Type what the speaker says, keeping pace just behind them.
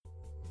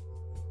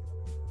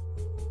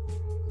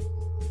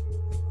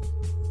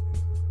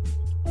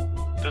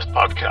This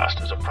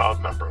podcast is a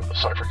proud member of the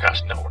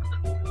Cyphercast Network.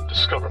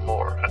 Discover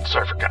more at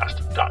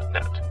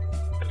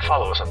cyphercast.net and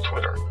follow us on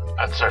Twitter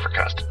at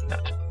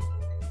cyphercastnet.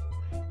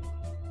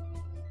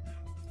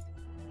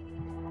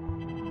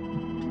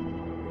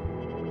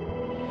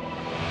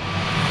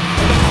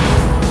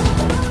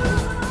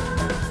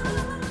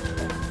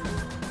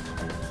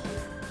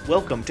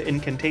 Welcome to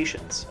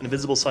Incantations, an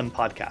Invisible Sun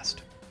podcast.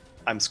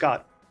 I'm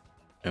Scott.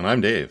 And I'm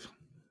Dave.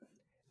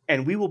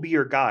 And we will be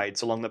your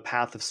guides along the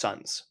path of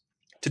suns.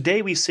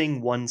 Today we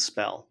sing one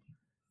spell.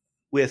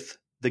 With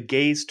The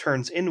Gaze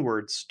Turns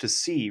Inwards to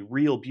See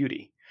Real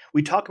Beauty,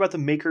 we talk about the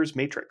Maker's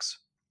Matrix.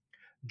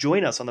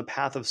 Join us on the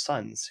path of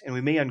suns, and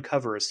we may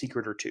uncover a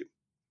secret or two.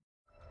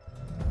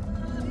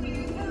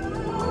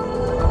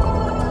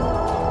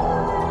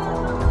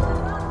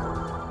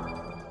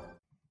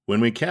 When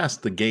we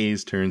cast The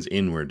Gaze Turns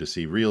Inward to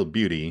See Real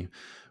Beauty,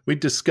 we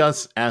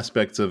discuss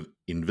aspects of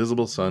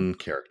Invisible Sun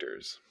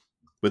characters.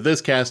 With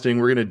this casting,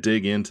 we're going to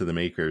dig into the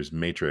Maker's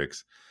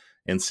Matrix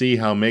and see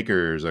how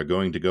makers are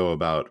going to go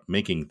about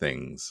making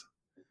things.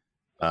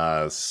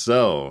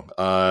 We're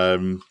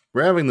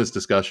having this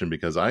discussion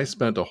because I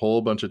spent a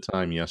whole bunch of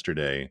time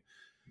yesterday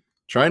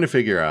trying to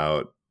figure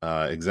out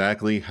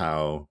exactly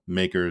how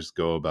makers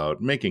go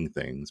about making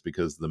things,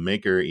 because the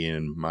maker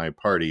in my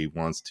party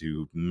wants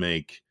to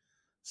make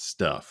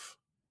stuff,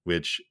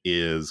 which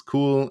is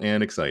cool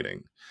and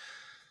exciting.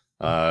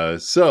 I'm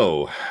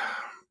going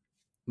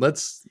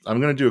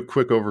to do a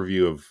quick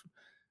overview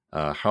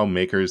of how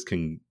makers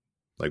can,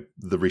 like,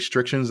 the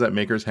restrictions that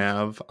makers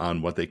have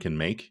on what they can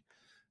make.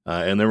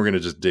 And then we're going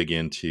to just dig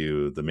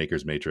into the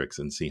Maker's Matrix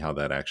and see how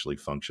that actually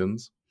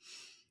functions.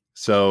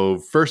 So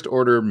first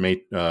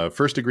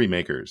degree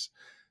makers,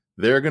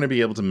 they're going to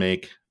be able to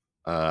make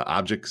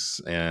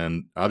objects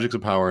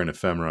of power and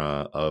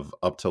ephemera of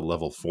up to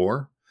level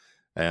 4.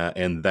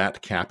 And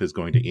that cap is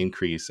going to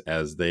increase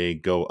as they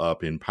go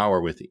up in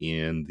power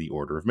within the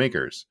order of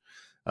makers.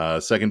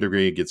 Second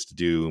degree gets to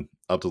do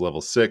up to level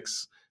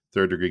 6.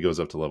 Third degree goes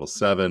up to level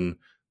 7.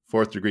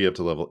 Fourth degree up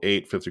to level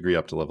 8. Fifth degree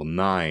up to level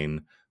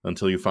 9,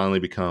 until you finally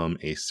become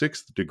a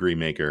 6th degree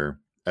maker,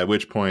 at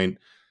which point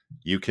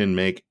you can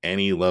make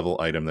any level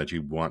item that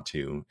you want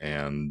to.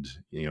 And,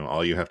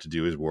 all you have to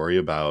do is worry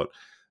about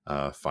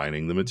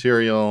finding the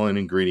material and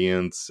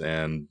ingredients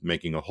and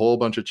making a whole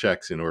bunch of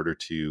checks in order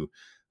to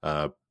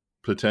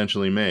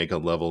potentially make a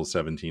level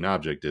 17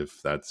 object,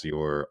 if that's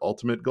your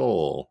ultimate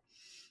goal.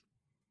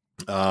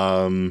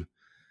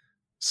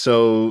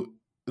 So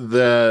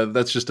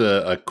that's just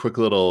a quick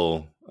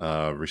little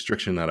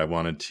restriction that I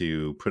wanted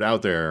to put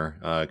out there,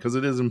 because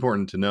it is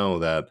important to know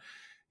that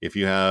if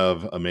you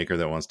have a maker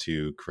that wants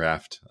to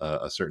craft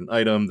a certain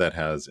item that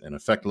has an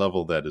effect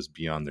level that is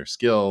beyond their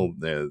skill,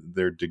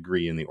 their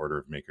degree in the order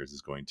of makers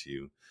is going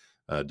to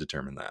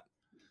determine that.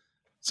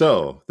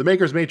 So, the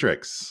Maker's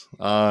Matrix.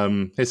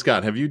 Hey,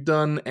 Scott, have you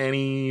done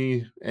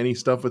any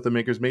stuff with the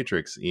Maker's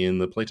Matrix in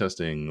the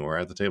playtesting or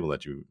at the table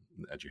that you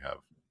have?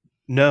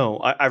 No,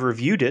 I've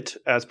reviewed it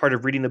as part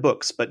of reading the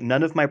books, but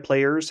none of my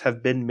players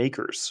have been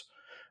makers.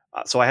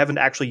 So I haven't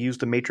actually used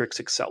the Matrix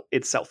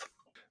itself.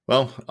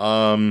 Well,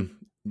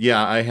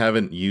 yeah, I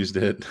haven't used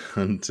it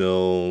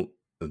until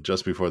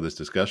just before this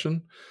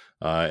discussion.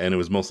 And it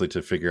was mostly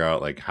to figure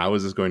out, like, how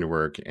is this going to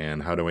work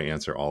and how do I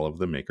answer all of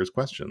the makers'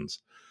 questions?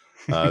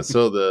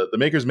 So the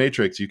Maker's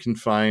Matrix, you can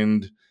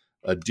find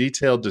a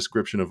detailed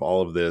description of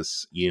all of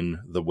this in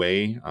The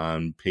Way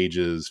on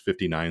pages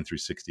 59 through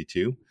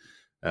 62.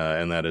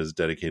 And that is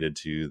dedicated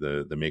to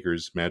the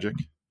Maker's magic.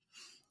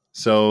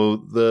 So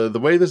the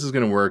way this is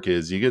going to work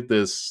is you get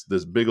this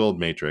big old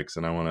matrix,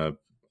 and I'm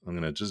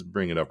going to just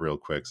bring it up real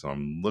quick. So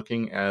I'm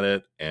looking at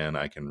it and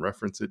I can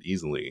reference it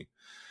easily.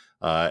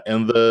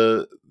 And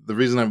one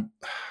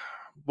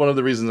of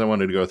the reasons I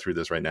wanted to go through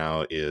this right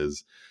now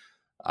is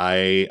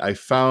I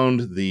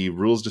found the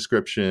rules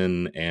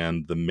description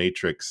and the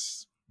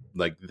matrix,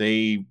 like,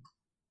 they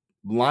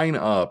line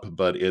up,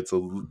 but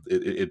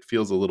it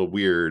feels a little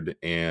weird,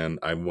 and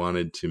I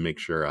wanted to make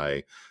sure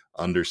I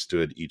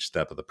understood each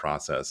step of the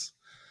process.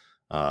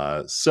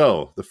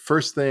 So the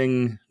first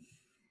thing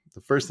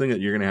that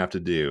you're going to have to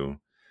do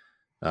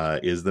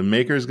is the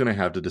maker is going to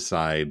have to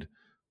decide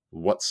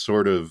what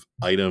sort of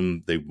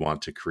item they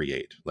want to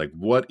create. Like,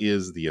 what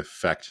is the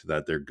effect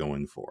that they're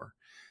going for?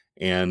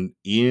 And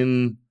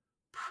in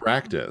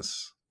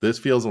practice, this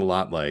feels a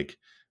lot like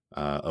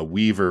a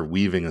weaver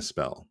weaving a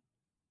spell.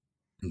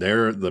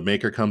 The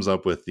maker comes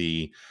up with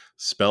the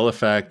spell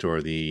effect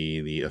or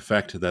the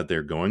effect that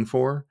they're going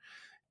for,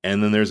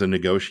 and then there's a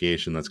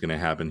negotiation that's going to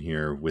happen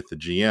here with the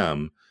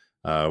GM,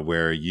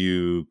 where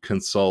you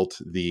consult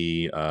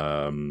the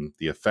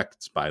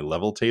effects by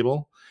level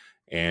table,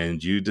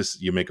 and you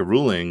make a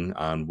ruling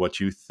on what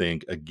you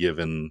think a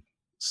given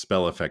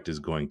spell effect is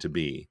going to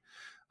be,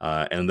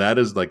 and that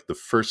is like the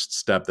first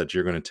step that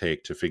you're going to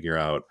take to figure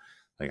out,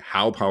 like,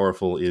 how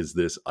powerful is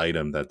this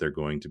item that they're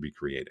going to be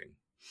creating.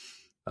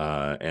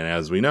 And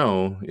as we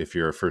know, if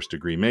you're a first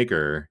degree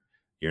maker,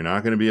 you're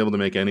not going to be able to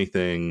make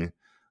anything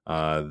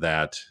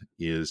that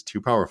is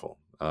too powerful.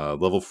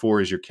 Level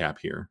 4 is your cap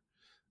here.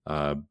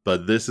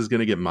 But this is going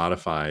to get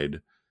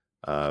modified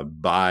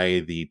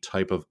by the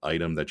type of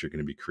item that you're going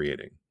to be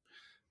creating.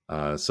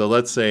 So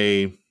let's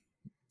say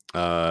you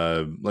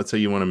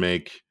want to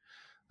make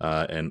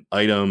an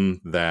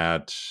item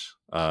that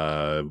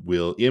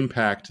will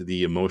impact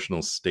the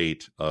emotional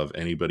state of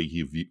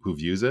anybody who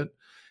views it.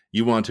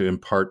 You want to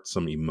impart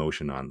some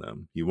emotion on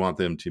them. You want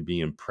them to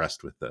be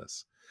impressed with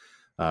this.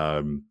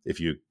 If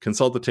you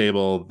consult the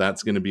table,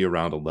 that's going to be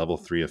around a level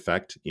 3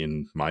 effect,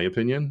 in my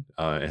opinion.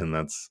 And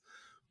that's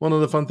one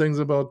of the fun things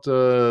about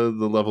the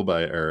level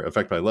by or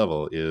effect by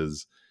level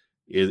is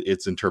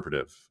it's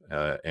interpretive.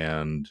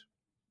 And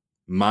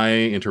my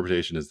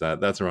interpretation is that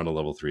that's around a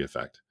level 3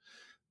 effect.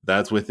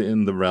 That's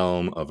within the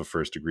realm of a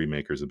first degree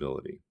maker's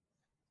ability.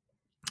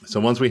 So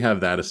once we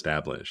have that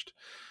established,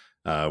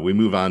 we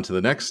move on to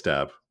the next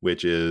step,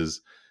 which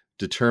is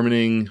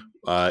determining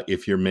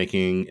if you're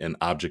making an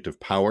object of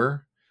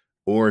power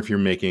or if you're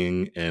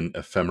making an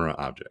ephemera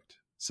object.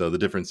 So the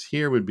difference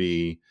here would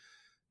be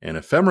an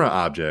ephemera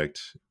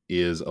object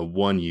is a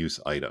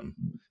one-use item,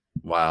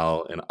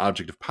 while an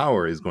object of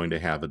power is going to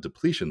have a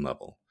depletion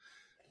level.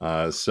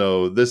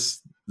 So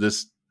this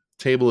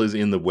table is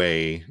in the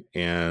way,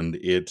 and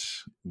it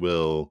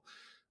will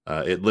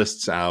it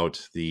lists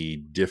out the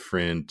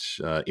different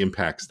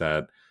impacts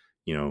that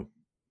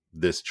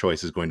this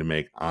choice is going to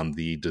make on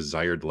the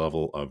desired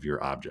level of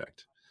your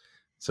object.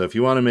 So if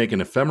you want to make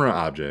an ephemera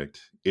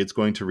object, it's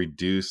going to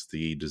reduce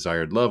the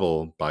desired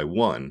level by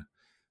 1.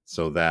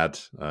 So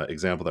that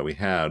example that we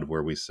had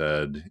where we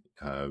said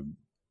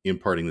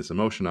imparting this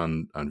emotion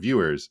on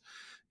viewers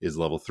is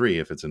level 3.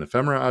 If it's an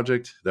ephemera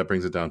object, that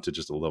brings it down to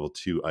just a level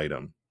 2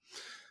 item.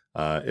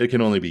 It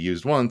can only be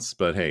used once,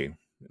 but hey,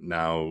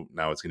 now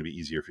it's going to be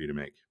easier for you to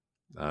make.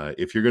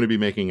 If you're going to be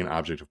making an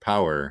object of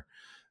power,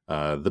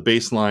 the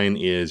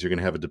baseline is you're going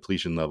to have a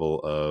depletion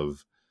level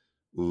of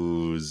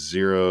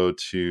 0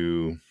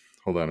 to.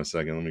 Hold on a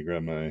second. Let me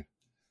grab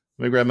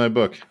my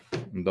book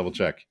and double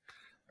check.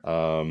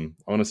 I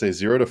want to say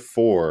 0 to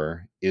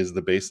 4 is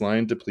the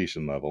baseline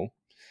depletion level,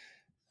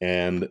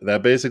 and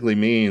that basically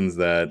means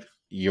that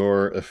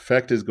your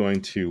effect is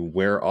going to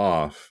wear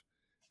off.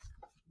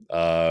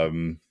 What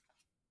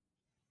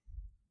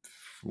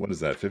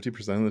is that?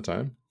 50% of the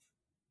time?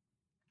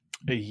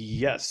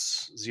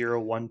 Yes,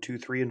 0, 1, 2,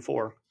 3, and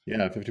 4.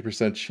 Yeah,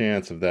 50%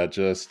 chance of that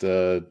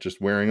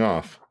just wearing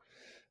off.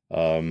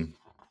 0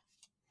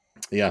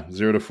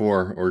 to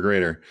 4 or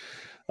greater.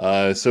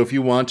 So if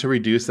you want to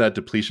reduce that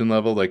depletion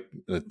level, like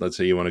let's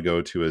say you want to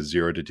go to a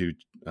 0 to 2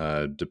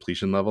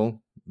 depletion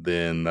level,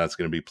 then that's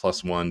going to be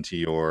 +1 to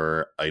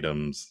your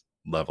item's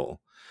level.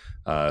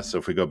 So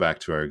if we go back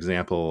to our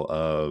example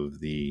of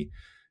the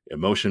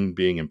emotion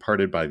being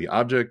imparted by the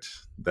object,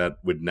 that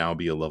would now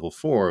be a level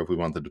 4 if we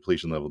want the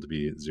depletion level to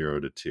be 0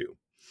 to 2.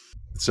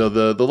 So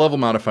the level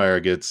modifier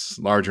gets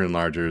larger and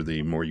larger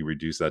the more you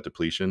reduce that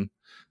depletion.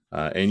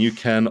 And you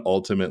can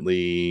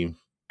ultimately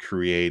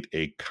create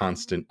a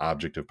constant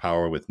object of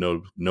power with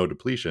no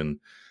depletion,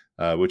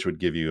 which would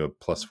give you a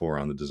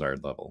 +4 on the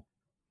desired level.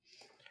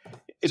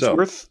 It's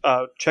worth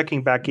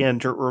checking back in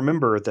to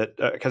remember that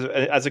because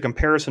as a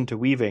comparison to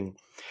weaving,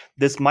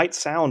 this might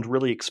sound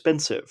really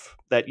expensive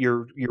that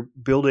you're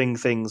building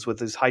things with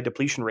these high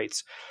depletion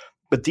rates,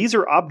 but these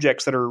are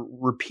objects that are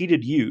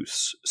repeated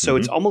use. So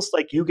it's almost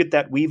like you get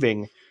that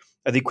weaving,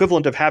 the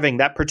equivalent of having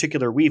that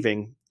particular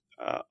weaving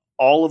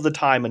all of the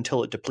time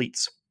until it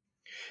depletes.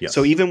 Yes.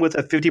 So even with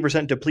a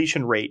 50%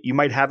 depletion rate, you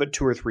might have it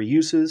 2 or 3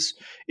 uses.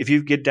 If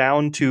you get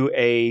down to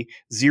a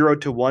 0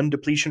 to 1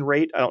 depletion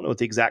rate, I don't know what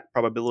the exact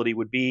probability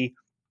would be,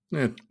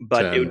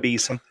 but 10. It would be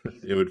some.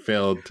 It would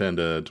fail 10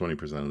 to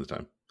 20% of the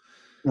time.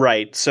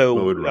 Right.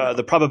 So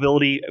the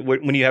probability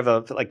when you have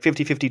a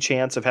 50-50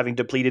 chance of having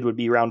depleted would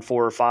be around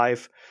 4 or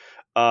 5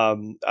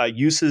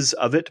 uses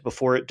of it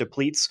before it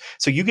depletes.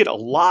 So you get a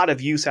lot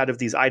of use out of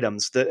these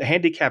items. The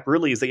handicap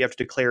really is that you have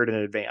to declare it in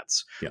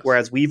advance,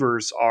 whereas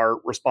weavers are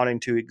responding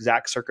to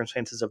exact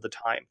circumstances of the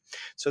time.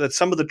 So that's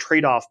some of the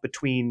trade-off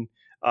between,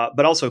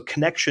 but also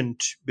connection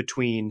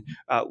between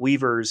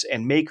weavers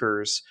and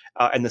makers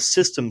and the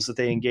systems that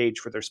they engage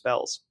for their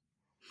spells.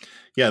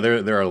 Yeah,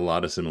 there are a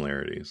lot of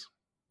similarities.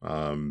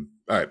 All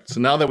right,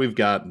 so now that we've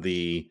got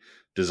the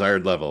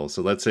desired level,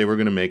 so let's say we're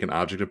going to make an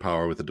object of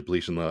power with a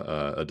depletion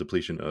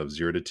of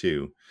 0 to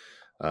 2.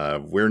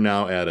 We're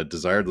now at a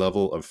desired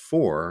level of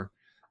 4,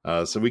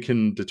 so we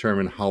can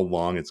determine how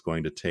long it's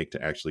going to take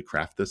to actually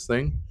craft this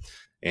thing.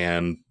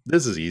 And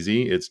this is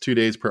easy. It's 2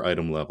 days per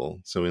item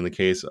level. So in the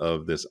case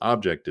of this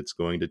object, it's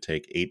going to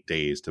take 8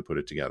 days to put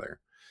it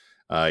together.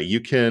 You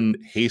can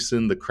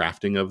hasten the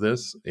crafting of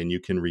this, and you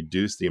can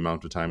reduce the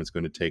amount of time it's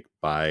going to take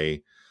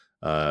by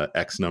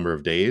X number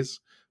of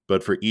days.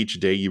 But for each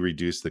day you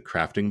reduce the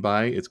crafting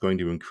by, it's going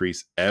to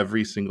increase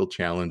every single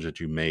challenge that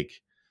you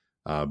make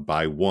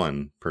by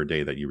 1 per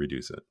day that you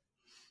reduce it.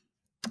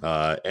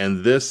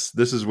 And this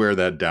is where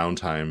that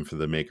downtime for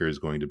the maker is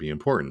going to be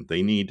important.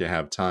 They need to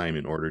have time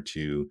in order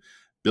to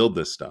build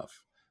this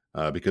stuff,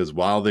 because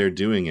while they're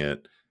doing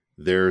it,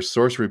 their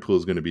sorcery pool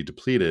is going to be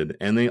depleted,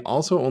 and they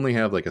also only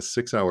have like a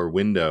 6-hour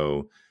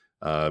window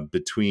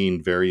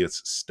between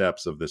various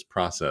steps of this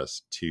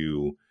process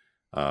to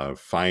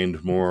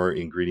find more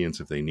ingredients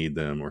if they need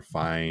them, or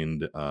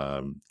find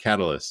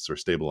catalysts or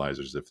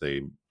stabilizers if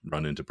they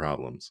run into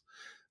problems.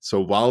 So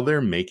while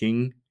they're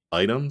making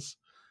items,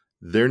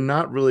 they're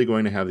not really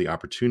going to have the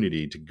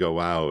opportunity to go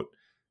out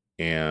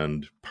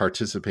and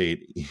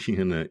participate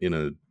in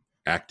a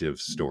active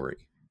story.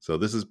 So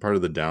this is part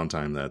of the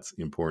downtime that's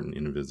important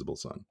in Invisible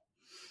Sun.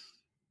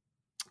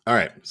 All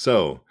right,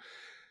 so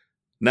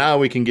now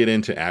we can get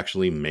into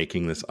actually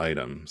making this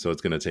item. So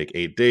it's going to take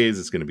 8 days.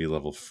 It's going to be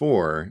level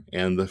 4.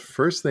 And the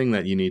first thing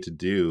that you need to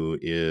do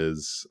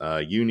is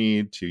you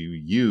need to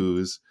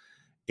use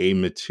a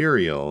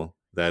material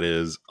that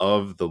is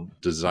of the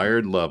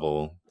desired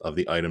level of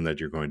the item that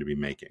you're going to be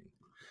making.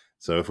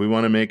 So if we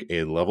want to make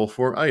a level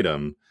 4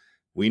 item,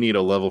 we need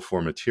a level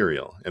 4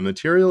 material. And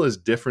material is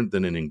different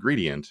than an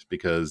ingredient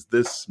because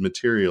this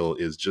material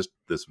is just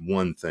this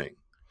one thing.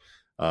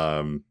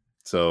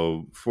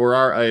 So for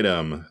our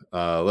item,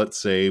 let's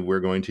say we're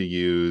going to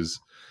use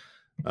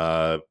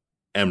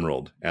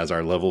emerald as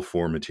our level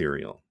 4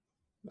 material.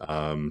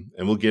 And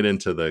we'll get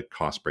into the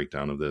cost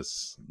breakdown of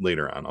this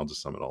later on. I'll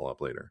just sum it all up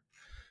later.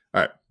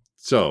 All right.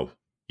 So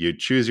you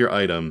choose your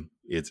item.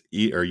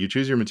 You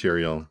choose your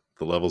material.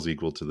 The level's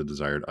equal to the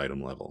desired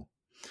item level.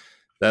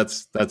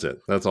 That's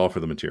it. That's all for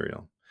the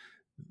material.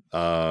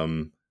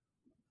 1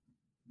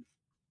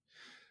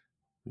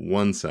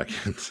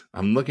 second.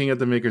 I'm looking at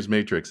the Maker's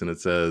Matrix and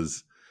it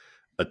says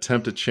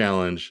attempt a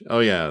challenge. Oh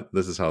yeah,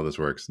 this is how this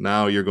works.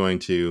 Now you're going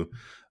to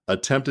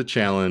attempt a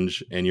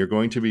challenge and you're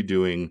going to be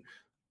doing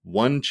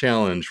one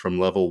challenge from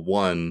level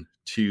 1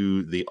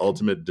 to the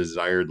ultimate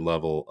desired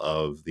level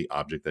of the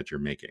object that you're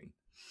making.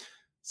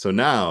 So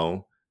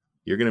now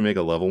you're going to make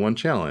a level 1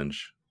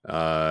 challenge.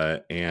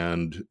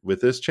 And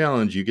with this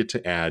challenge, you get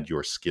to add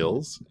your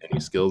skills, any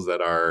skills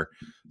that are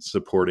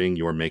supporting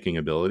your making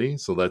ability.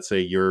 So let's say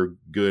you're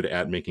good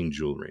at making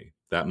jewelry.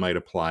 That might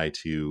apply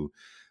to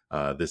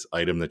this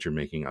item that you're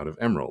making out of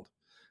emerald.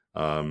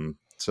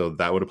 So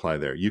that would apply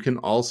there. You can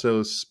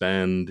also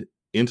spend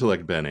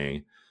Intellect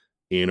Bene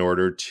in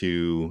order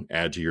to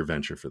add to your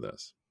venture for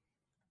this.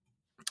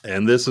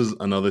 And this is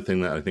another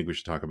thing that I think we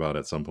should talk about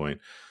at some point.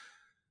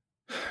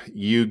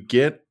 You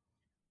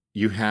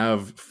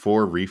have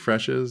 4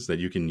 refreshes that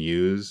you can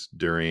use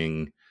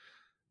during,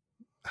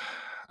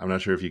 I'm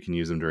not sure if you can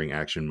use them during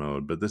action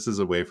mode, but this is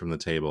away from the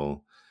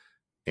table.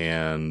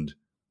 And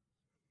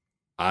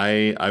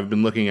I've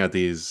been looking at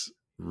these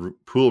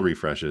pool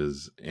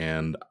refreshes,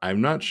 and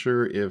I'm not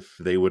sure if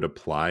they would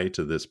apply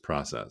to this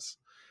process,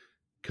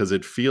 because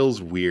it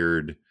feels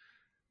weird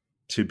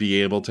to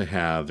be able to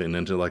have an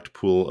intellect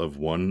pool of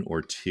 1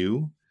 or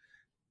 2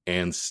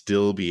 and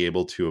still be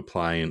able to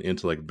apply an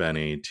Intellect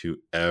Bene to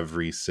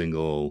every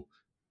single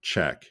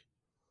check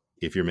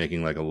if you're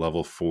making like a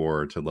level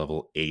 4 to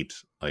level 8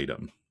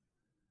 item.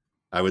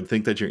 I would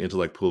think that your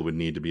intellect pool would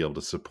need to be able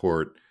to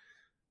support,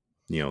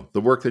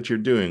 the work that you're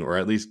doing, or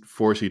at least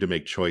force you to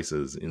make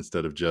choices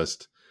instead of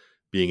just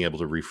being able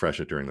to refresh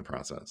it during the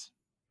process.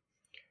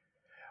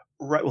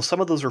 Right. Well,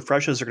 some of those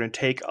refreshes are going to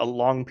take a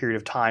long period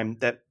of time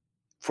that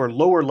for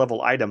lower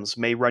level items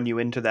may run you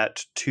into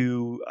that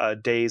 2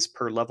 days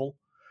per level,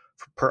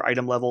 per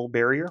item level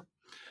barrier.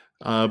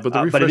 But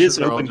the refreshes but it is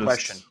an are open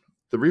question.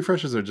 The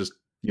refreshes are just,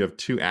 you have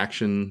 2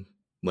 action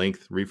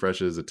length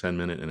refreshes, a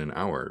 10-minute and an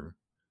hour.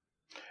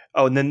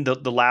 Oh, and then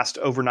the last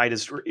overnight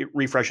is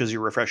refreshes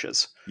your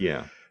refreshes.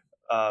 Yeah.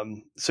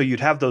 So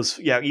you'd have those.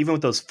 Yeah, even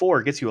with those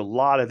 4, it gets you a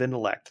lot of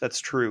intellect. That's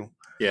true.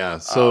 Yeah.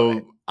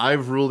 So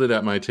I've ruled it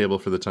at my table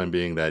for the time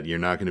being that you're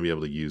not going to be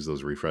able to use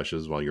those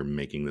refreshes while you're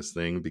making this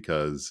thing,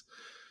 because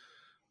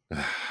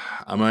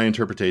my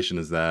interpretation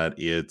is that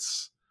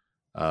it's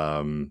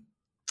a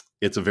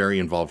very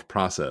involved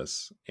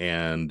process.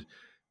 And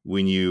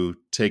when you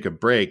take a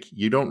break,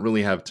 you don't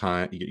really have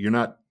time. You're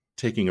not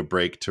taking a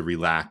break to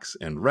relax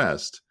and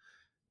rest.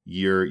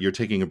 You're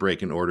taking a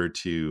break in order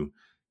to,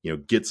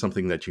 get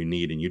something that you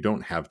need, and you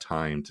don't have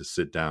time to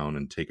sit down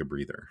and take a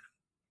breather.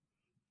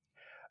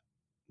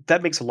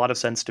 That makes a lot of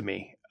sense to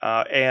me.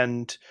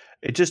 And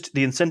it just,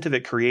 the incentive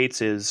it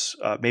creates is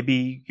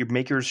maybe your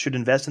makers should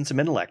invest in some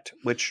intellect,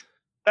 which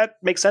that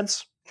makes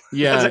sense.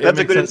 Yeah, that's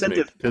a good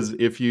incentive. Because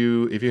if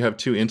you have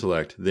 2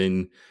 intellect,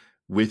 then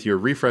with your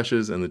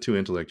refreshes and the 2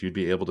 intellect, you'd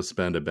be able to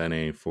spend a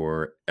Bene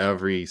for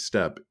every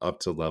step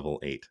up to level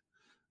 8.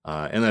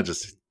 And that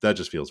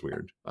just feels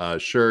weird.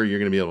 Sure, you're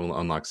going to be able to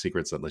unlock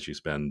secrets that let you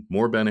spend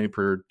more Bene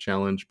per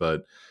challenge,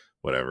 but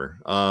whatever.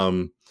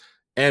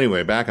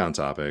 Anyway, back on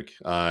topic.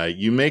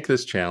 You make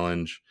this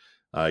challenge.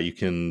 You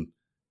can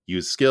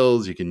use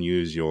skills. You can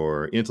use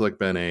your Intellect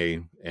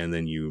Bene, and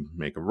then you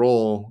make a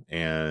roll.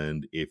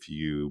 And if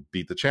you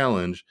beat the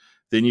challenge,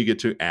 then you get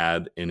to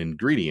add an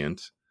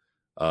ingredient.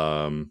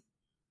 You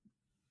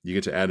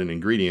get to add an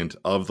ingredient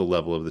of the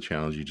level of the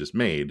challenge you just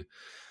made.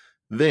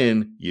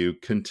 Then you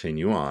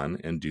continue on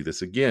and do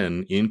this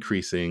again,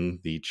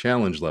 increasing the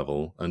challenge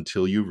level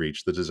until you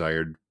reach the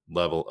desired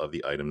level of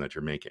the item that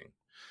you're making.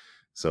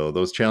 So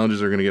those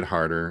challenges are going to get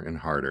harder and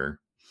harder.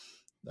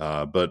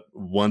 But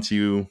once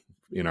you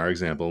in our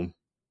example,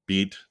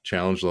 beat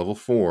challenge level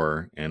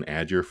 4 and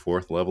add your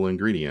 4th level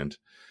ingredient,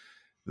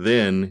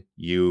 then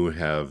you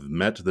have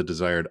met the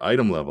desired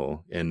item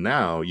level, and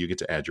now you get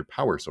to add your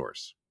power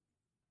source.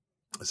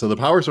 So the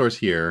power source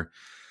here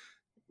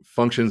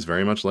functions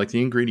very much like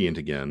the ingredient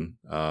again.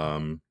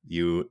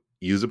 You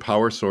use a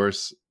power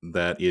source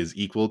that is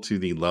equal to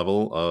the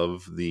level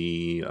of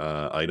the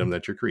item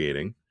that you're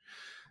creating.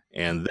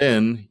 And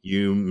then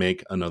you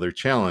make another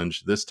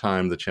challenge. This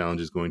time the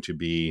challenge is going to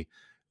be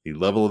the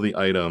level of the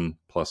item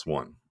plus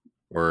 1.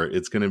 Or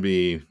it's going to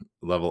be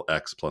level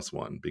X plus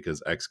 1,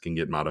 because X can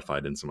get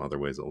modified in some other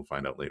ways that we'll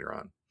find out later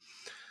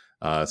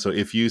on. So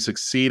if you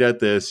succeed at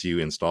this, you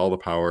install the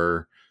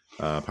power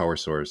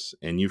source,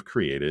 and you've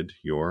created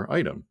your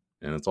item,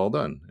 and it's all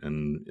done.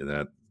 And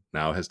that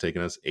now has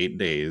taken us 8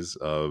 days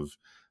of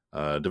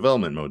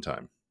development mode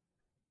time.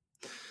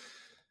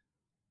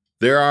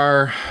 There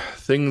are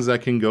things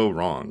that can go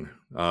wrong.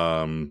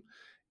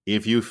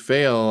 If you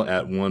fail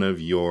at one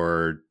of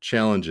your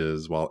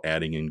challenges while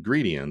adding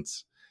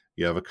ingredients,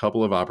 you have a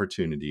couple of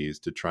opportunities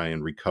to try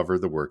and recover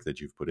the work that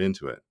you've put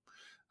into it.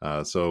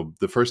 So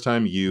the first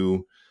time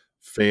you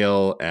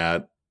fail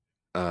at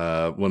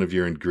one of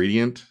your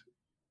ingredient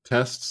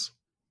tests,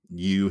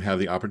 you have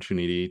the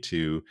opportunity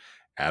to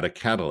add a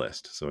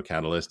catalyst. So a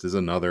catalyst is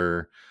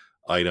another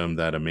item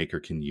that a maker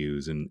can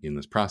use in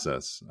this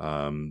process.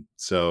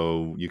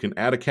 So you can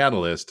add a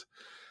catalyst,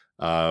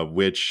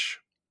 which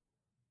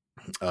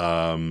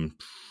allows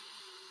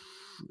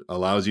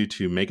you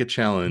to make a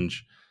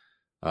challenge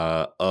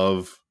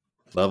of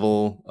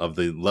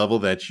the level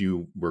that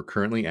you were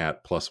currently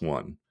at plus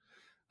 1.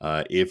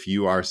 If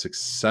you are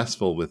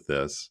successful with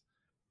this,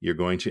 you're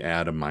going to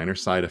add a minor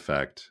side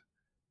effect,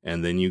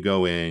 and then you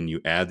go in,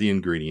 you add the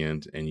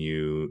ingredient, and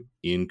you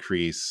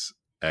increase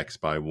X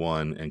by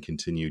 1 and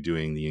continue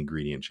doing the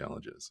ingredient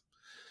challenges.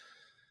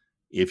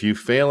 If you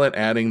fail at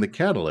adding the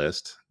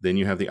catalyst, then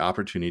you have the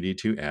opportunity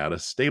to add a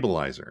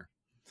stabilizer.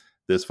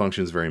 This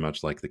functions very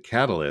much like the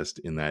catalyst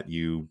in that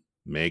you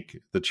make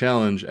the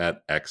challenge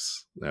at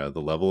X, the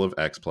level of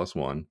X plus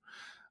 1.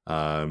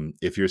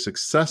 If you're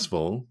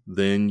successful,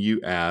 then you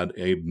add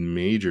a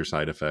major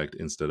side effect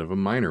instead of a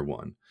minor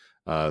one.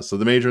 So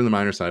the major and the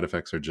minor side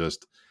effects are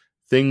just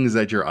things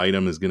that your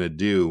item is going to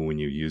do when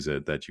you use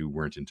it that you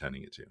weren't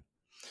intending it to.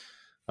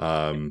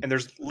 And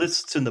there's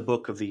lists in the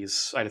book of these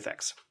side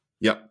effects.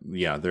 Yep.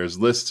 Yeah. There's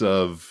lists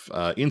of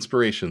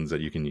inspirations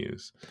that you can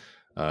use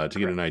to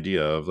get an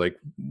idea of like,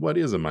 what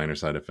is a minor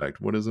side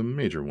effect? What is a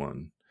major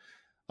one?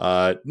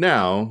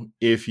 Now,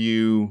 if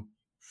you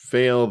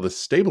fail the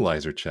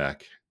stabilizer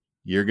check,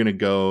 you're going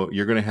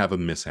to have a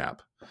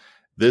mishap.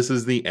 This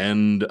is the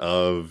end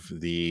of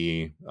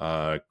the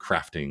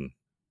crafting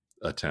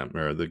attempt,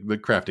 or the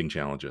crafting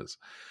challenges.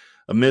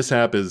 A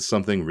mishap is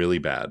something really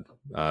bad.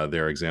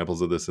 There are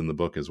examples of this in the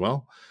book as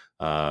well.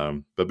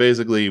 But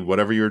basically,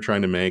 whatever you're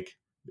trying to make,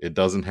 it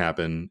doesn't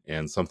happen,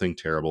 and something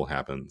terrible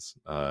happens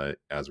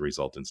as a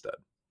result instead.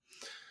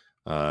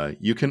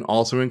 You can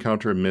also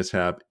encounter a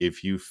mishap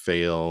if you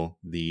fail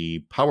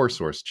the power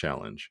source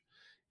challenge.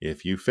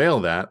 If you fail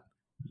that,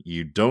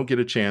 you don't get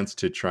a chance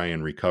to try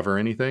and recover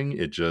anything.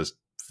 It just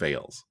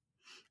fails,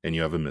 and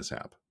you have a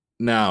mishap.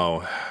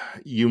 Now,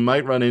 you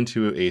might run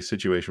into a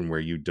situation where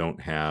you don't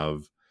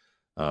have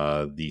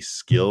the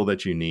skill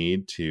that you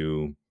need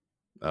to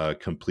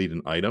complete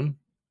an item.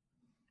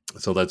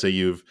 So let's say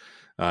you've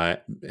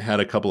had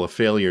a couple of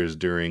failures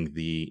during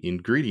the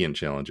ingredient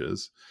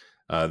challenges.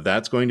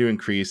 That's going to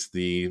increase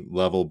the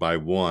level by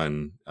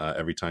 1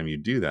 every time you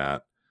do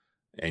that.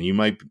 And you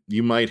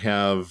might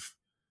have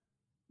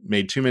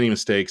made too many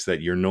mistakes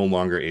that you're no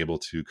longer able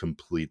to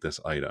complete this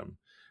item.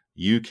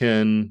 You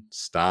can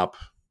stop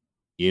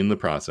in the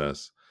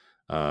process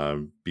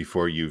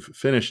before you've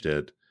finished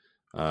it.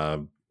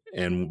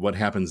 And what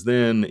happens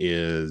then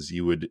is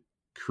you would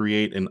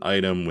create an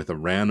item with a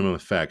random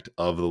effect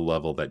of the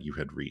level that you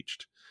had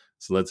reached.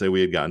 So let's say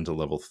we had gotten to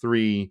level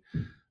 3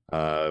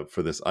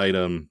 for this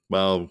item.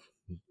 Well,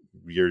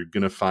 you're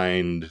going to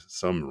find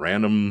some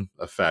random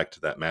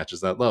effect that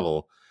matches that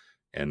level.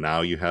 And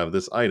now you have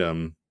this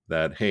item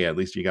that, hey, at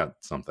least you got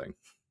something.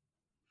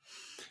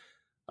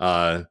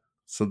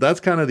 So that's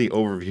kind of the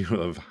overview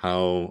of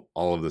how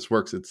all of this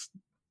works. It's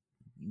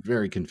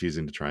very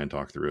confusing to try and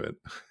talk through it.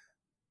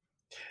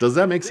 Does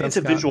that make sense?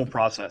 It's a visual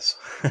process.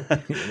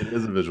 It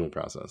is a visual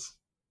process.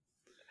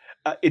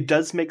 It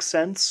does make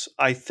sense.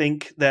 I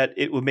think that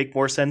it would make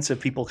more sense if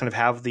people kind of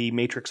have the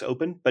matrix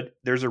open, but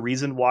there's a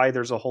reason why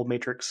there's a whole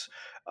matrix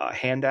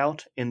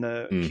handout in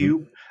the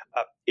cube.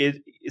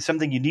 It is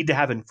something you need to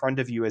have in front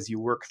of you as you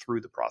work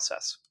through the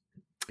process.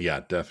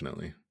 Yeah,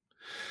 definitely.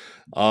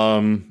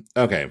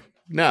 Okay.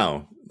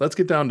 Now let's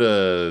talk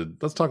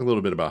a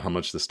little bit about how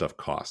much this stuff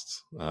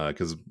costs.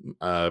 Because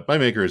my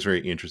maker is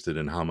very interested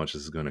in how much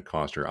this is going to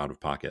cost her out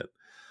of pocket.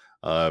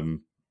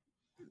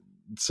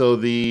 So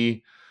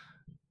the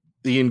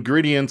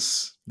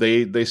ingredients,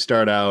 they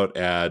start out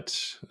at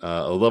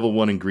a level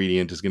 1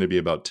 ingredient is going to be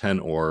about 10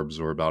 orbs,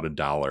 or about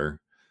 $1.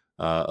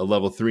 A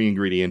level 3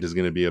 ingredient is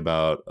going to be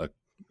about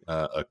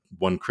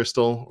one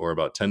crystal, or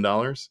about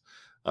 $10.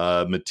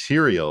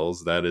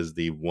 Materials, that is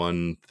the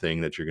one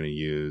thing that you're going to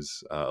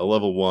use. A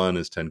level 1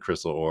 is 10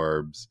 crystal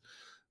orbs.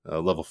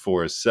 Level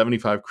 4 is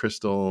 75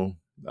 crystal.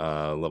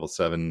 Level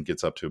 7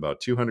 gets up to about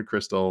 200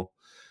 crystal.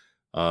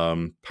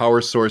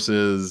 Power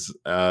sources,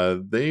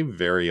 they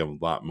vary a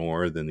lot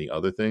more than the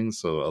other things.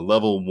 So a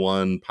level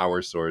 1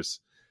 power source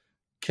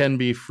can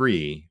be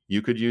free.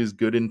 You could use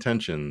good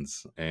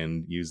intentions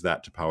and use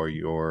that to power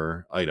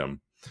your item.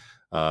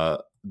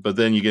 But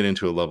then you get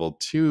into a level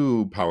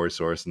 2 power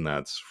source, and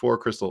that's 4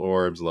 crystal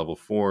orbs. Level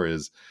 4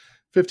 is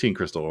 15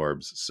 crystal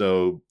orbs.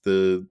 So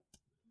you're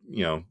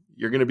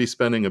going to be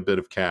spending a bit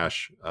of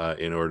cash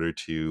in order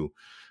to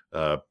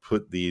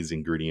put these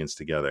ingredients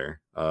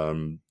together.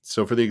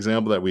 So for the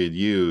example that we had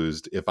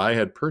used, if I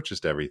had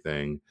purchased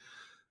everything,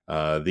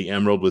 the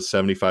emerald was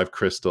 75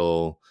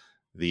 crystal.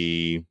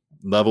 The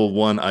level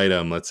 1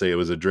 item, let's say it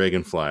was a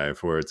dragonfly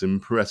for its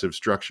impressive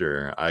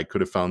structure, I could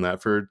have found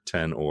that for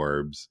 10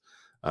 orbs.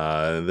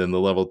 Then the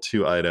level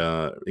 2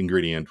 item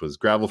ingredient was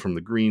gravel from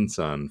the green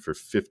sun for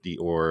 50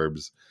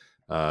 orbs.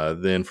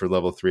 Then for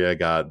level 3, I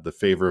got the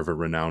favor of a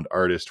renowned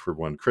artist for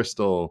 1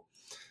 crystal.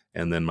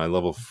 And then my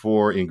level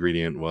 4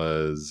 ingredient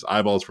was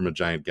eyeballs from a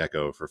giant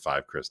gecko for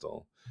 5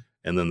 crystal.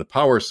 And then the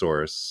power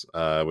source,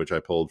 which I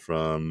pulled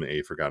from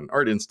a Forgotten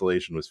Art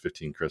installation, was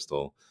 15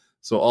 crystal.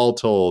 So all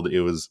told,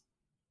 it was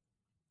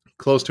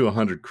close to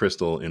 100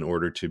 crystal in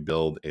order to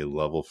build a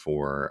level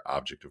 4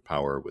 object of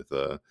power with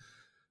a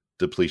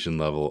depletion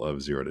level of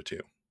 0 to 2.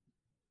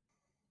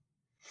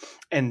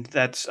 And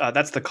that's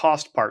the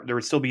cost part. There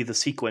would still be the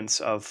sequence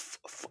of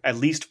at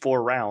least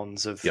 4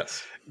 rounds of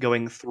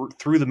going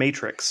through the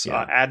matrix,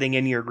 adding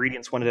in your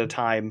ingredients one at a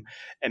time,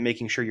 and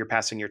making sure you're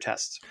passing your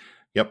tests.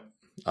 Yep.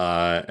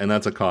 And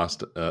that's a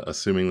cost,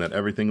 assuming that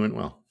everything went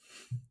well.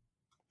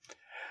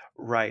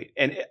 Right.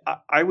 And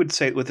I would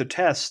say with the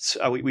tests,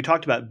 we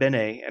talked about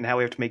Bene and how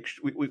we have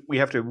to we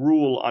have to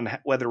rule on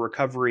whether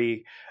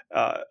recovery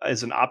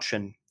is an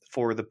option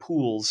for the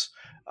pools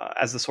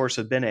as the source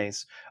of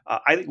Benes.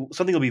 I think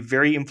something will be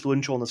very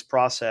influential in this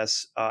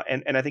process,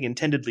 and I think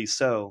intendedly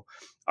so,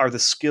 are the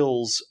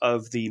skills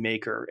of the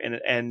maker.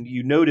 And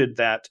you noted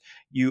that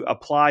you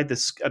applied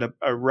this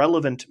a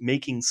relevant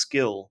making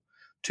skill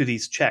to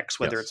these checks,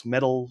 whether it's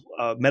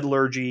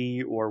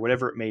metallurgy or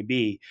whatever it may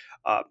be.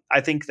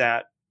 I think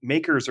that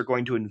makers are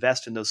going to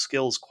invest in those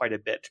skills quite a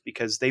bit,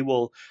 because they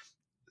will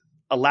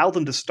allow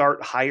them to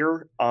start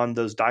higher on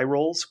those die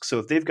rolls. So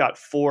if they've got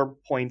 4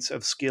 points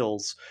of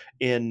skills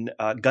in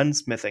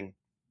gunsmithing,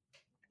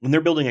 when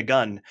they're building a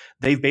gun,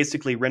 they've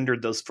basically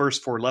rendered those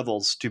first 4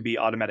 levels to be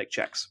automatic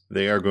checks.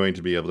 They are going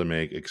to be able to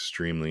make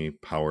extremely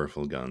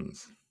powerful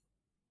guns.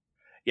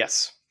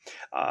 Yes.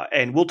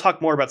 And we'll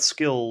talk more about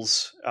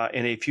skills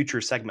in a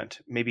future segment,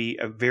 maybe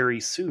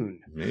very soon.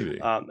 Maybe.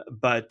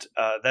 But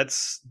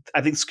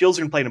I think skills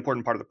are going to play an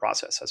important part of the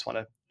process. I just want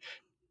to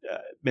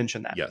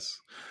mention that. Yes.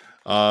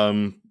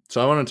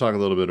 So I want to talk a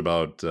little bit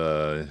about,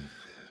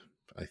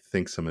 I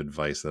think, some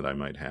advice that I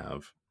might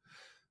have.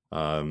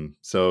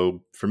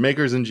 So for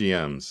makers and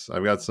GMs,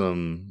 I've got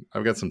some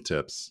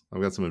tips.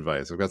 I've got some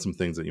advice. I've got some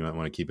things that you might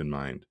want to keep in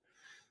mind.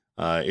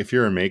 If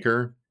you're a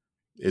maker,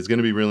 it's going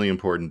to be really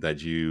important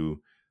that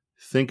you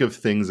think of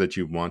things that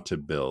you want to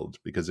build,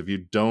 because if you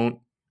don't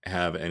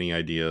have any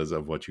ideas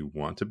of what you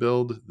want to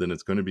build, then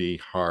it's going to be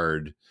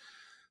hard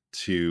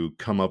to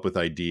come up with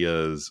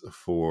ideas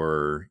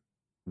for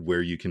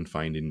where you can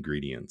find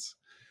ingredients.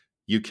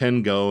 You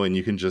can go and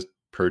you can just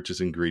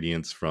purchase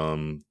ingredients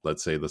from,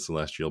 let's say, the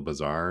Celestial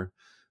Bazaar,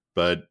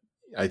 but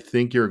I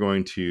think you're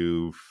going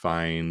to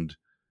find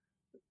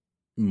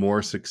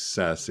more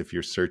success if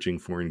you're searching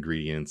for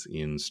ingredients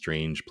in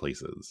strange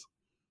places.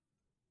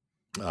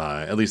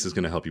 At least it's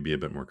going to help you be a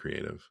bit more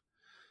creative.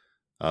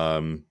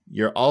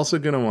 You're also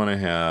going to want to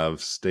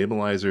have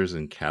stabilizers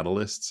and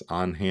catalysts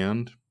on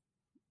hand,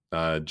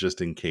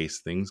 just in case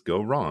things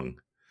go wrong.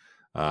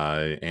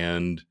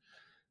 And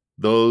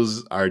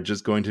those are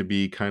just going to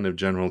be kind of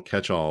general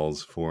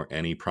catch-alls for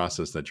any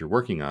process that you're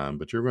working on,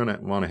 but you're going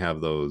to want to have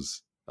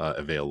those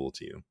available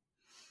to you.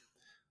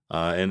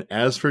 And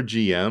as for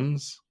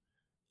GMs,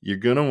 you're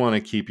going to want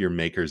to keep your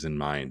makers in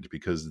mind,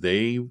 because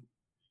they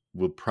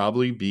will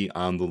probably be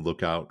on the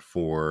lookout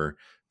for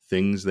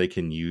things they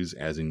can use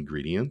as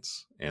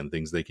ingredients and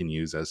things they can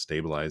use as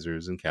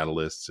stabilizers and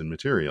catalysts and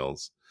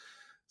materials.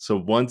 So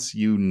once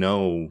you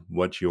know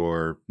what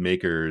your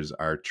makers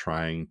are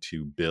trying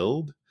to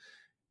build,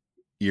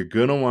 you're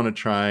going to want to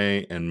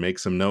try and make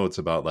some notes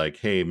about, like,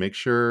 hey, make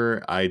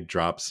sure I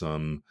drop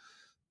some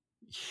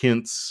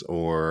hints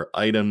or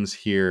items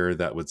here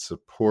that would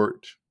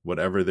support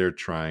whatever they're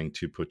trying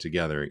to put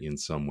together in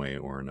some way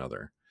or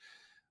another.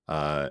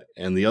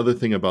 And the other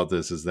thing about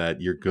this is that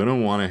you're going to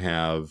want to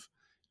have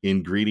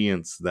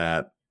ingredients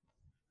that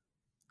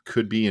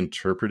could be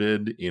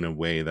interpreted in a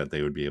way that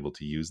they would be able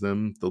to use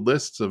them. The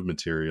lists of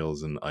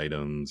materials and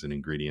items and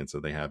ingredients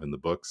that they have in the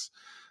books,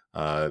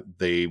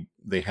 they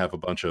have a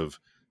bunch of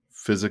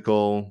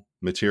physical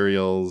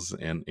materials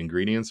and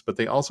ingredients, but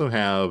they also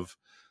have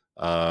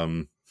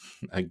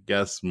I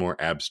guess, more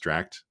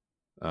abstract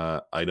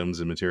items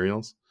and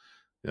materials,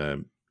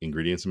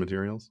 ingredients and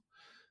materials.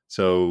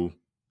 So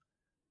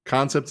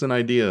concepts and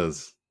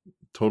ideas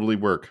totally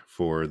work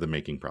for the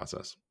making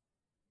process.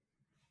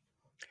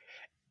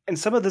 And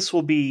some of this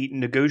will be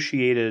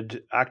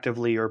negotiated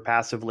actively or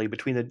passively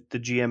between the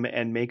GM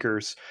and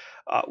makers.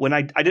 When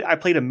I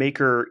played a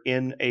maker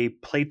in a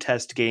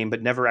playtest game,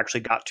 but never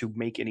actually got to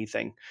make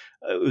anything.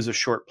 It was a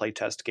short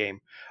playtest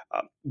game.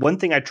 One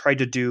thing I tried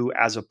to do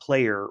as a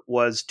player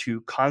was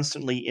to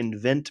constantly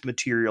invent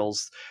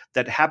materials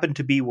that happened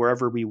to be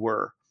wherever we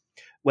were,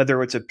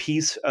 whether it's a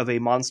piece of a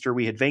monster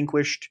we had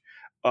vanquished,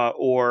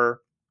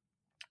 or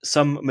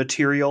some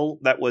material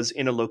that was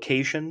in a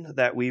location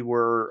that we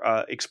were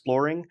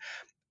exploring.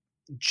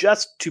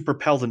 Just to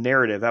propel the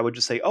narrative, I would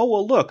just say, oh,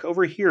 well, look,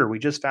 over here, we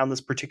just found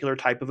this particular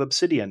type of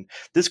obsidian.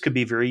 This could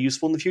be very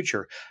useful in the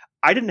future.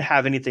 I didn't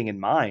have anything in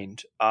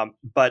mind,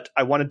 but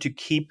I wanted to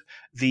keep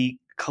the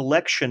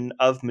collection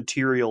of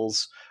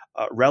materials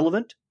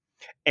relevant.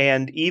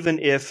 And even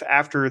if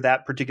after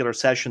that particular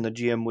session, the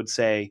GM would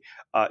say,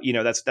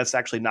 that's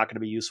actually not going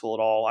to be useful at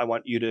all. I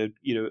want you to,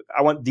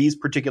 I want these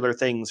particular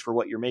things for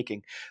what you're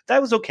making.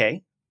 That was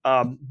okay.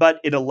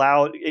 But it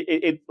allowed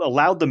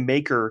the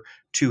maker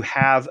to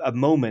have a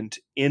moment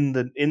in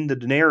the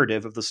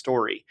narrative of the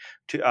story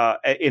to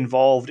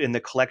involved in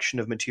the collection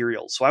of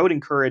materials. So I would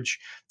encourage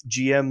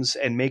GMs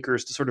and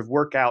makers to sort of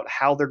work out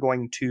how they're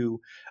going to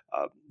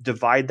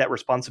divide that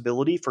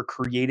responsibility for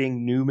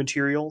creating new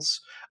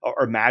materials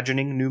or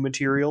imagining new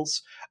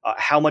materials,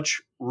 how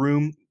much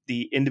room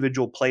the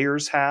individual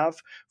players have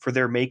for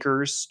their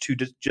makers to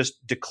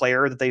just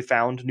declare that they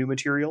found new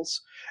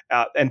materials,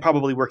 and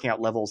probably working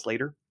out levels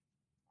later,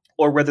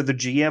 or whether the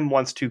GM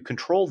wants to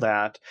control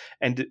that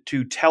and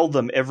to tell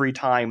them every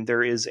time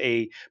there is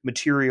a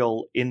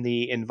material in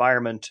the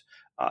environment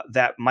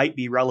that might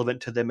be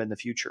relevant to them in the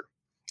future.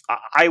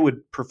 I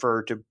would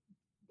prefer to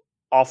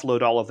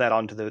offload all of that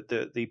onto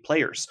the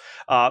players.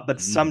 But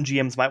some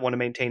GMs might want to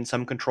maintain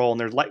some control, and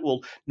there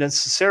will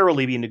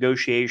necessarily be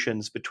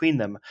negotiations between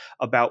them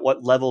about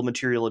what level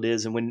material it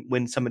is and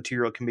when some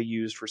material can be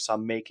used for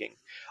some making.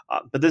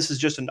 But this is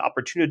just an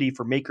opportunity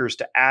for makers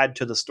to add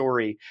to the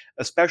story,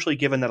 especially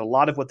given that a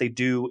lot of what they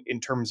do in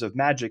terms of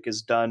magic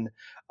is done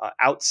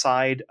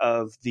outside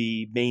of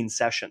the main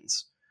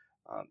sessions.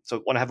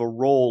 So want to have a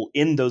role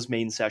in those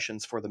main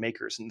sessions for the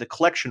makers, and the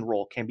collection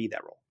role can be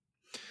that role.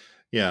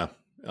 Yeah.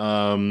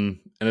 And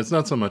it's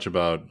not so much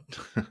about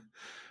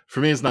for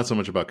me, it's not so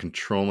much about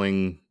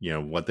controlling,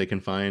 what they can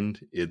find.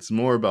 It's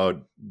more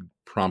about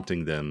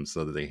prompting them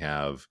so that they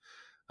have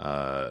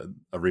a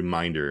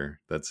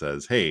reminder that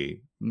says, hey,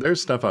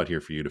 there's stuff out here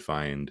for you to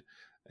find,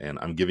 and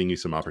I'm giving you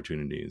some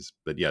opportunities.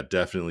 But yeah,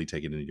 definitely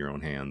take it into your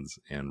own hands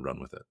and run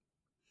with it.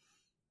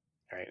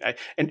 Right.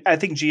 I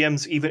think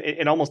GMs, even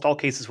in almost all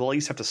cases, will at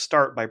least have to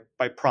start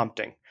by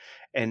prompting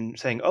and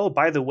saying, "Oh,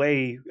 by the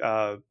way,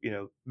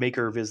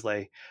 Maker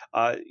Vizsla,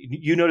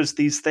 you notice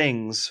these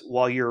things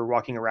while you're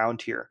walking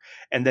around here,"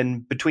 and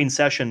then between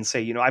sessions,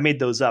 say, "I made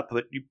those up,"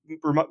 but you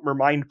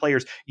remind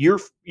players you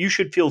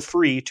should feel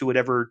free to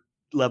whatever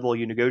level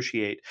you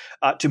negotiate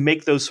to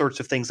make those sorts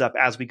of things up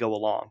as we go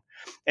along.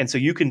 And so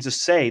you can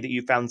just say that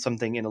you found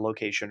something in a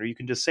location, or you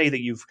can just say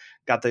that you've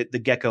got the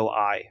gecko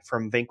eye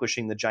from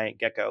vanquishing the giant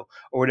gecko,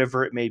 or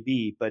whatever it may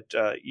be. But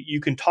you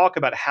can talk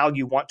about how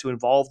you want to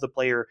involve the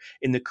player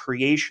in the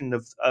creation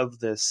of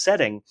the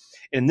setting.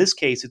 In this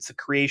case, it's the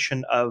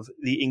creation of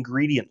the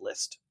ingredient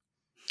list.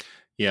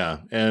 Yeah.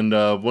 And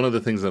one of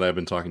the things that I've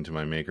been talking to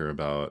my maker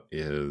about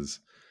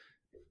is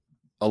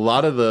a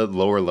lot of the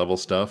lower level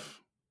stuff.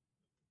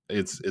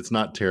 It's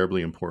not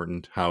terribly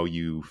important how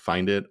you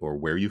find it or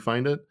where you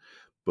find it.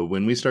 But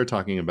when we start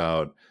talking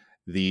about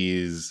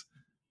these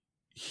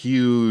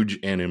huge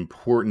and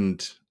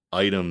important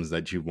items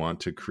that you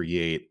want to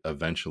create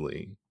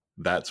eventually,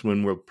 that's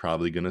when we're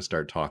probably going to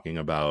start talking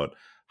about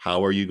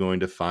how are you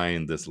going to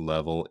find this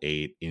level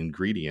 8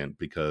 ingredient,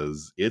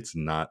 because it's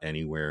not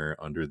anywhere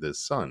under this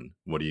sun.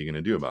 What are you going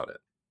to do about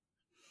it?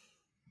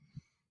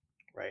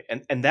 Right.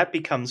 And that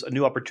becomes a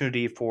new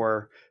opportunity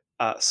for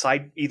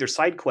either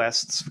side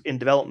quests in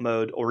development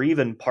mode, or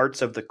even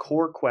parts of the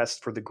core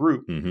quest for the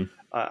group,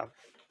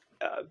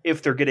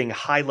 if they're getting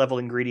high level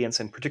ingredients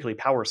and particularly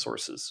power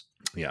sources.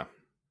 Yeah.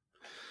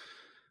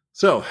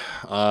 So,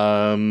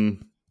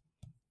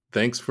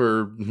 thanks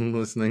for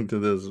listening to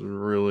this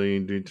really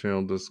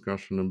detailed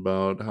discussion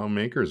about how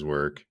makers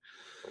work.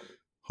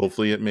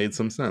 Hopefully it made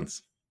some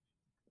sense.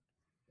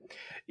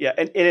 Yeah,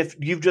 and if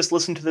you've just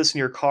listened to this in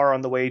your car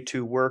on the way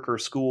to work or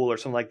school or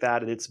something like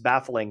that, and it's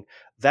baffling,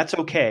 that's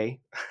okay.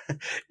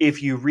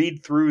 If you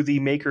read through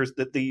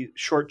the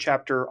short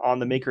chapter on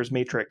the Maker's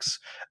Matrix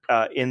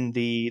in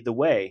the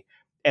way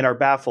and are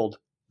baffled,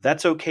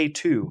 that's okay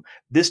too.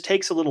 This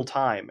takes a little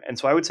time, and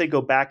so I would say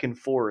go back and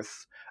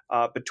forth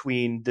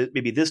between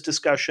maybe this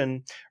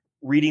discussion,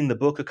 reading the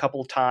book a couple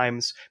of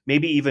times,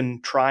 maybe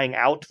even trying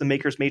out the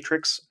Maker's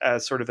Matrix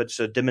as sort of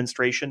a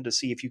demonstration to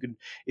see if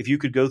you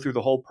could go through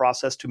the whole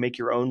process to make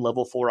your own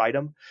level 4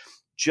 item.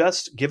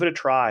 just give it a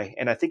try.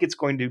 And I think it's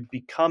going to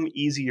become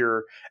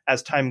easier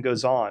as time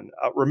goes on.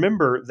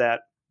 Remember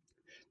that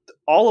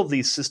all of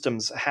these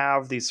systems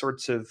have these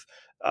sorts of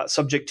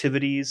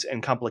subjectivities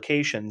and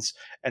complications,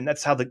 and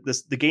that's how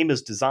the game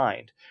is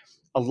designed.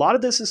 A lot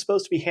of this is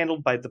supposed to be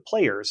handled by the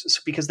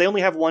players because they only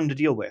have one to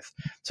deal with.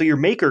 So your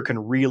maker can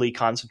really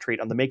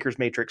concentrate on the maker's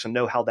matrix and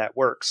know how that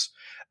works,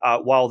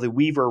 while the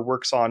weaver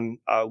works on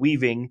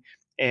weaving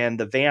and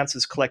the Vance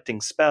is collecting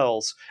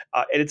spells.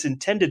 And it's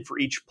intended for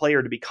each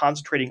player to be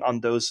concentrating on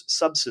those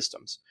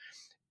subsystems.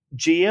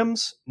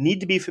 GMs need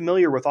to be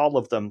familiar with all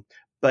of them,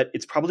 but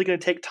it's probably going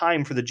to take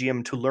time for the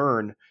GM to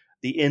learn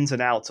the ins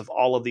and outs of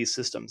all of these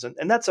systems.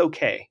 And that's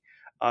okay.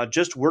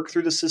 Just work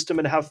through the system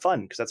and have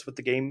fun, because that's what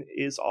the game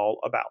is all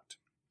about.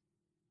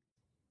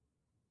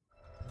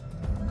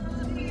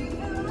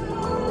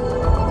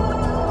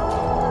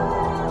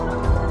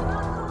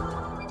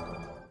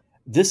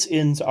 This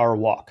ends our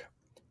walk.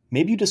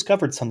 Maybe you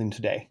discovered something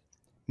today.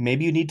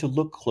 Maybe you need to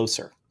look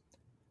closer.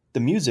 The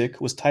music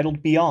was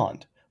titled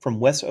Beyond from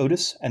Wes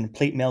Otis and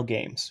Plate Mail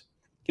Games.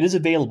 It is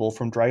available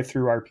from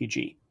DriveThru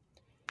RPG.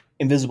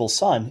 Invisible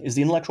Sun is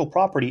the intellectual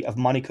property of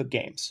Monte Cook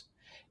Games.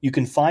 You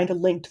can find a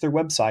link to their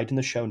website in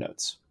the show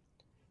notes.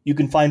 You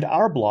can find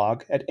our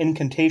blog at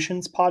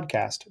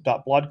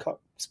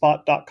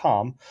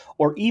incantationspodcast.blogspot.com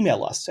or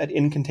email us at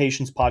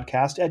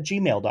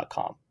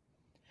incantationspodcast@gmail.com.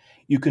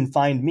 You can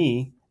find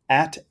me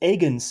at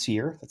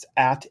Agonseer, that's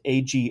at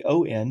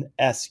AGONSEER,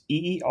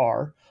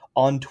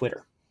 on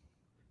Twitter.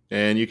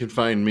 And you can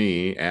find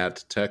me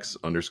at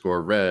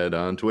Tex_Red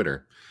on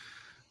Twitter.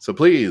 So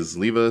please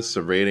leave us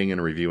a rating and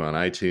a review on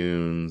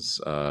iTunes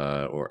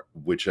or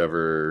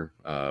whichever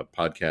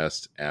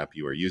podcast app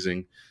you are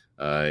using.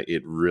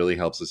 It really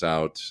helps us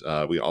out.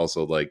 We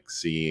also like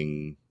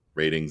seeing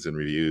ratings and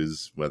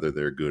reviews, whether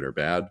they're good or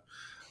bad.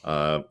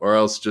 Or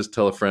else just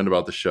tell a friend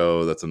about the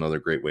show. That's another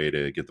great way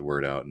to get the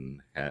word out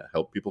and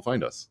help people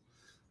find us.